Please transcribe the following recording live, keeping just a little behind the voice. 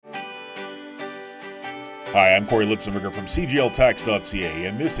Hi, I'm Corey Litzenberger from CGLTax.ca,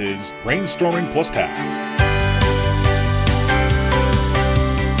 and this is Brainstorming Plus Tax.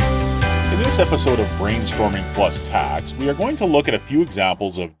 In this episode of Brainstorming Plus Tax, we are going to look at a few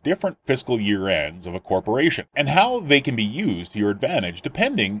examples of different fiscal year ends of a corporation and how they can be used to your advantage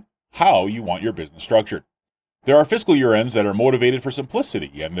depending how you want your business structured. There are fiscal year ends that are motivated for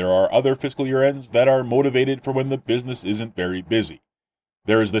simplicity, and there are other fiscal year ends that are motivated for when the business isn't very busy.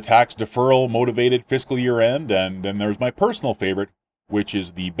 There is the tax deferral motivated fiscal year end, and then there's my personal favorite, which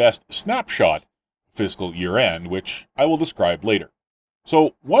is the best snapshot fiscal year end, which I will describe later.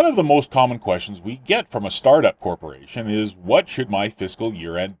 So, one of the most common questions we get from a startup corporation is, what should my fiscal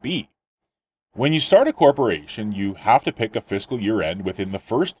year end be? When you start a corporation, you have to pick a fiscal year end within the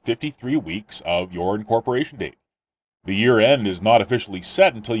first 53 weeks of your incorporation date. The year end is not officially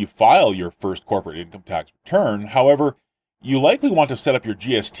set until you file your first corporate income tax return. However, you likely want to set up your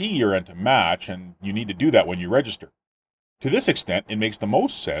GST year end to match, and you need to do that when you register. To this extent, it makes the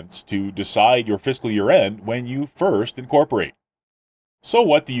most sense to decide your fiscal year end when you first incorporate. So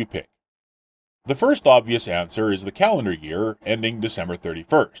what do you pick? The first obvious answer is the calendar year ending December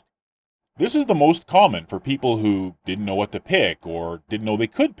 31st. This is the most common for people who didn't know what to pick or didn't know they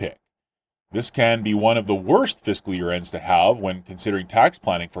could pick. This can be one of the worst fiscal year ends to have when considering tax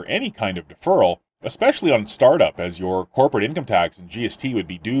planning for any kind of deferral, especially on startup, as your corporate income tax and GST would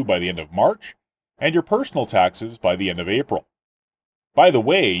be due by the end of March, and your personal taxes by the end of April. By the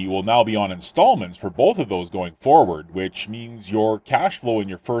way, you will now be on installments for both of those going forward, which means your cash flow in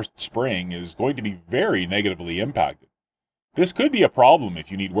your first spring is going to be very negatively impacted. This could be a problem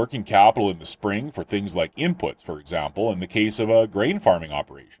if you need working capital in the spring for things like inputs, for example, in the case of a grain farming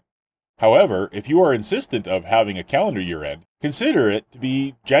operation. However, if you are insistent of having a calendar year end, consider it to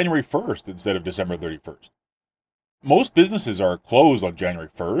be January 1st instead of December 31st. Most businesses are closed on January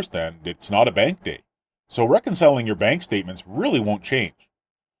 1st, and it's not a bank day, so reconciling your bank statements really won't change.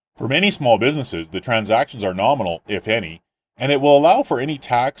 For many small businesses, the transactions are nominal, if any, and it will allow for any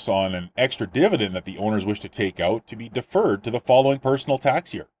tax on an extra dividend that the owners wish to take out to be deferred to the following personal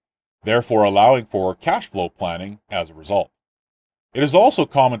tax year, therefore allowing for cash flow planning as a result. It is also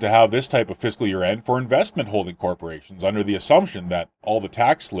common to have this type of fiscal year end for investment holding corporations under the assumption that all the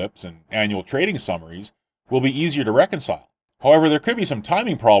tax slips and annual trading summaries will be easier to reconcile. However, there could be some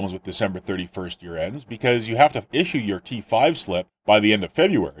timing problems with December 31st year ends because you have to issue your T5 slip by the end of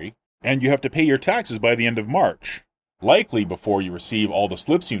February, and you have to pay your taxes by the end of March, likely before you receive all the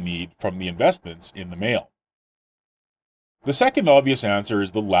slips you need from the investments in the mail. The second obvious answer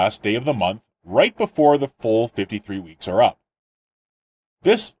is the last day of the month, right before the full 53 weeks are up.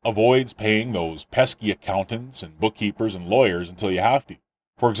 This avoids paying those pesky accountants and bookkeepers and lawyers until you have to.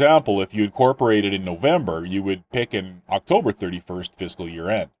 For example, if you incorporated in November, you would pick an October 31st fiscal year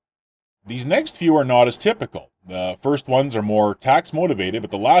end. These next few are not as typical. The first ones are more tax motivated,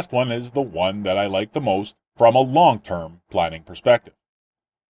 but the last one is the one that I like the most from a long-term planning perspective.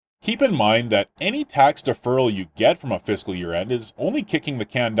 Keep in mind that any tax deferral you get from a fiscal year end is only kicking the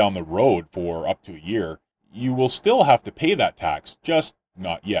can down the road for up to a year. You will still have to pay that tax, just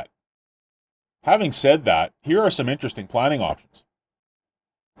not yet. Having said that, here are some interesting planning options.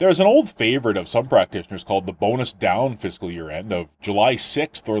 There's an old favorite of some practitioners called the bonus down fiscal year end of July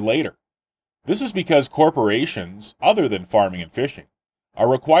 6th or later. This is because corporations, other than farming and fishing,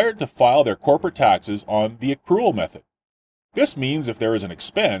 are required to file their corporate taxes on the accrual method. This means if there is an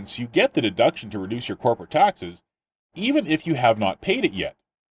expense, you get the deduction to reduce your corporate taxes, even if you have not paid it yet,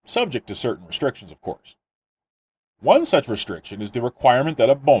 subject to certain restrictions, of course. One such restriction is the requirement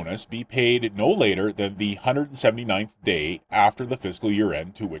that a bonus be paid no later than the 179th day after the fiscal year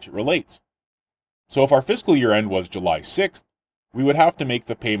end to which it relates. So if our fiscal year end was July 6th, we would have to make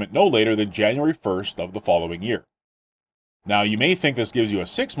the payment no later than January 1st of the following year. Now, you may think this gives you a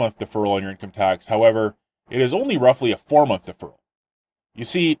 6-month deferral on your income tax. However, it is only roughly a 4-month deferral. You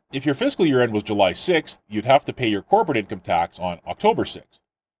see, if your fiscal year end was July 6th, you'd have to pay your corporate income tax on October 6th.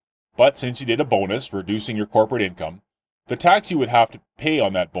 But since you did a bonus, reducing your corporate income, the tax you would have to pay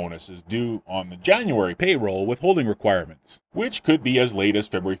on that bonus is due on the January payroll withholding requirements, which could be as late as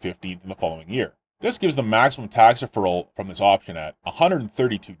February 15th in the following year. This gives the maximum tax deferral from this option at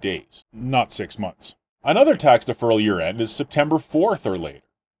 132 days, not 6 months. Another tax deferral year end is September 4th or later.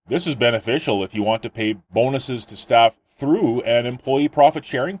 This is beneficial if you want to pay bonuses to staff through an employee profit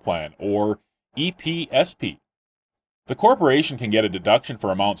sharing plan, or EPSP. The corporation can get a deduction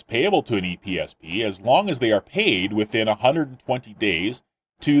for amounts payable to an EPSP as long as they are paid within 120 days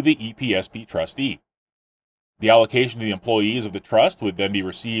to the EPSP trustee. The allocation to the employees of the trust would then be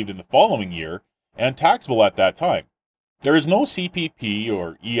received in the following year and taxable at that time. There is no CPP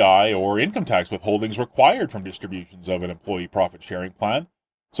or EI or income tax withholdings required from distributions of an employee profit sharing plan,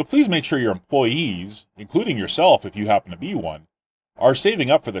 so please make sure your employees, including yourself if you happen to be one, are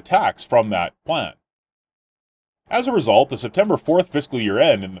saving up for the tax from that plan. As a result, the September 4th fiscal year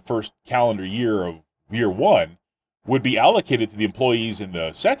end in the first calendar year of year one would be allocated to the employees in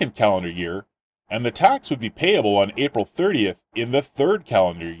the second calendar year, and the tax would be payable on April 30th in the third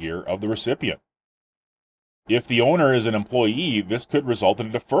calendar year of the recipient. If the owner is an employee, this could result in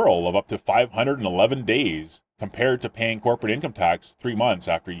a deferral of up to 511 days compared to paying corporate income tax 3 months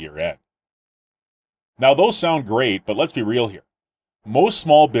after year end. Now, those sound great, but let's be real here. Most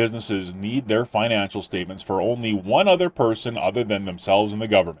small businesses need their financial statements for only one other person other than themselves and the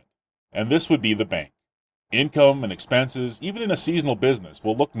government, and this would be the bank. Income and expenses, even in a seasonal business,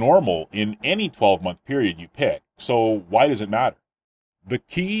 will look normal in any 12-month period you pick, so why does it matter? The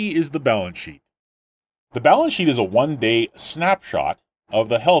key is the balance sheet. The balance sheet is a one-day snapshot of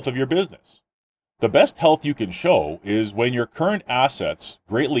the health of your business. The best health you can show is when your current assets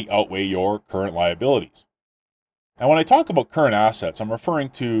greatly outweigh your current liabilities. Now, when I talk about current assets, I'm referring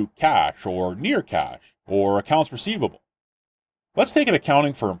to cash or near cash or accounts receivable. Let's take an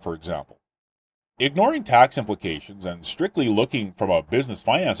accounting firm, for example. Ignoring tax implications and strictly looking from a business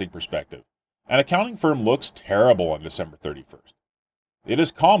financing perspective, an accounting firm looks terrible on December 31st. It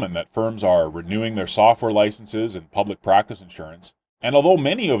is common that firms are renewing their software licenses and public practice insurance, and although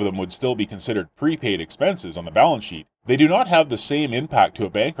many of them would still be considered prepaid expenses on the balance sheet, they do not have the same impact to a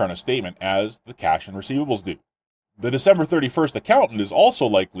banker on a statement as the cash and receivables do. The December 31st accountant is also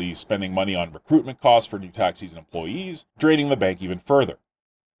likely spending money on recruitment costs for new tax season employees, draining the bank even further.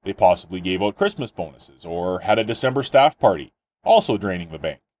 They possibly gave out Christmas bonuses or had a December staff party, also draining the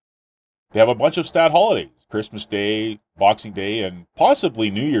bank. They have a bunch of stat holidays, Christmas Day, Boxing Day, and possibly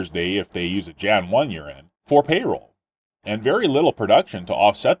New Year's Day if they use a Jan 1 year end, for payroll. And very little production to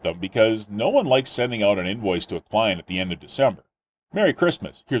offset them because no one likes sending out an invoice to a client at the end of December. Merry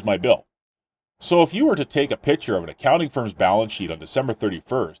Christmas, here's my bill. So if you were to take a picture of an accounting firm's balance sheet on December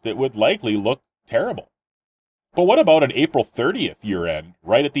 31st, it would likely look terrible. But what about an April 30th year end,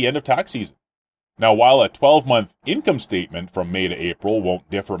 right at the end of tax season? Now, while a 12-month income statement from May to April won't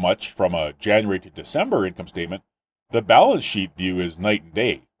differ much from a January to December income statement, the balance sheet view is night and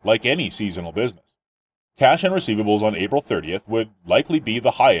day, like any seasonal business. Cash and receivables on April 30th would likely be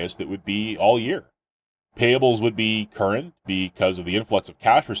the highest it would be all year. Payables would be current because of the influx of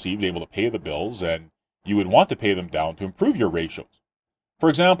cash received able to pay the bills, and you would want to pay them down to improve your ratios. For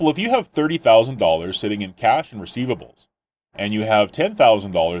example, if you have $30,000 sitting in cash and receivables, and you have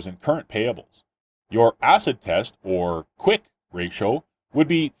 $10,000 in current payables, your acid test, or quick ratio, would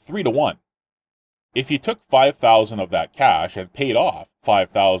be 3-to-1. If you took $5,000 of that cash and paid off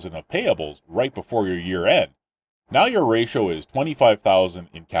 $5,000 of payables right before your year end, now your ratio is $25,000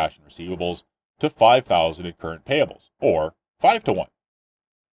 in cash and receivables to $5,000 in current payables, or 5-to-1.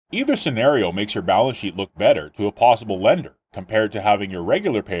 Either scenario makes your balance sheet look better to a possible lender compared to having your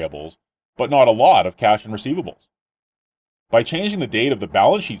regular payables, but not a lot of cash and receivables. By changing the date of the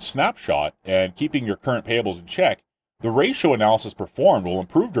balance sheet snapshot and keeping your current payables in check, the ratio analysis performed will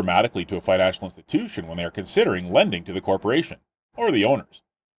improve dramatically to a financial institution when they are considering lending to the corporation, or the owners.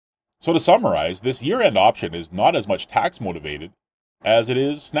 So to summarize, this year-end option is not as much tax-motivated as it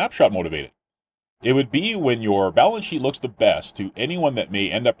is snapshot-motivated. It would be when your balance sheet looks the best to anyone that may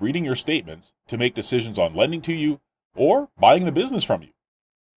end up reading your statements to make decisions on lending to you or buying the business from you.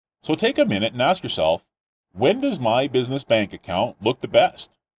 So take a minute and ask yourself, when does my business bank account look the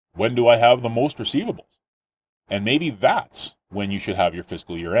best? When do I have the most receivables? And maybe that's when you should have your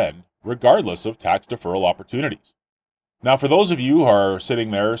fiscal year end, regardless of tax deferral opportunities. Now, for those of you who are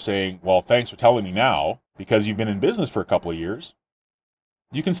sitting there saying, well, thanks for telling me now, because you've been in business for a couple of years,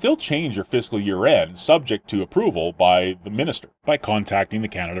 you can still change your fiscal year end subject to approval by the minister by contacting the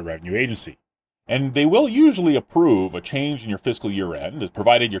Canada Revenue Agency. And they will usually approve a change in your fiscal year end,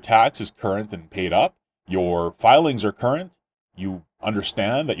 provided your tax is current and paid up, your filings are current, you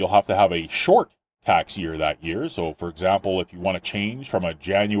understand that you'll have to have a short tax year that year. So, for example, if you want to change from a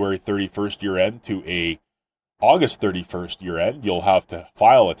January 31st year end to a August 31st year end, you'll have to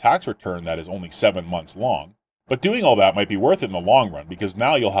file a tax return that is only 7 months long. But doing all that might be worth it in the long run because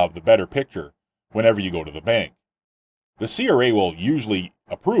now you'll have the better picture whenever you go to the bank. The CRA will usually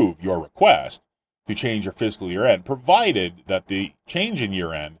approve your request to change your fiscal year end, provided that the change in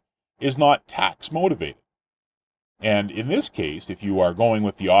year end is not tax motivated. And in this case, if you are going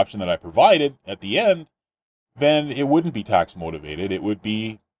with the option that I provided at the end, then it wouldn't be tax motivated. It would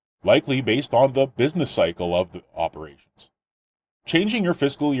be likely based on the business cycle of the operations. Changing your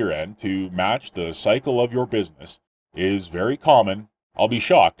fiscal year end to match the cycle of your business is very common. I'll be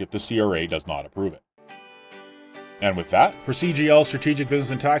shocked if the CRA does not approve it. And with that, for CGL Strategic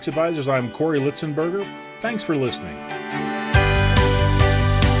Business and Tax Advisors, I'm Corey Litzenberger. Thanks for listening.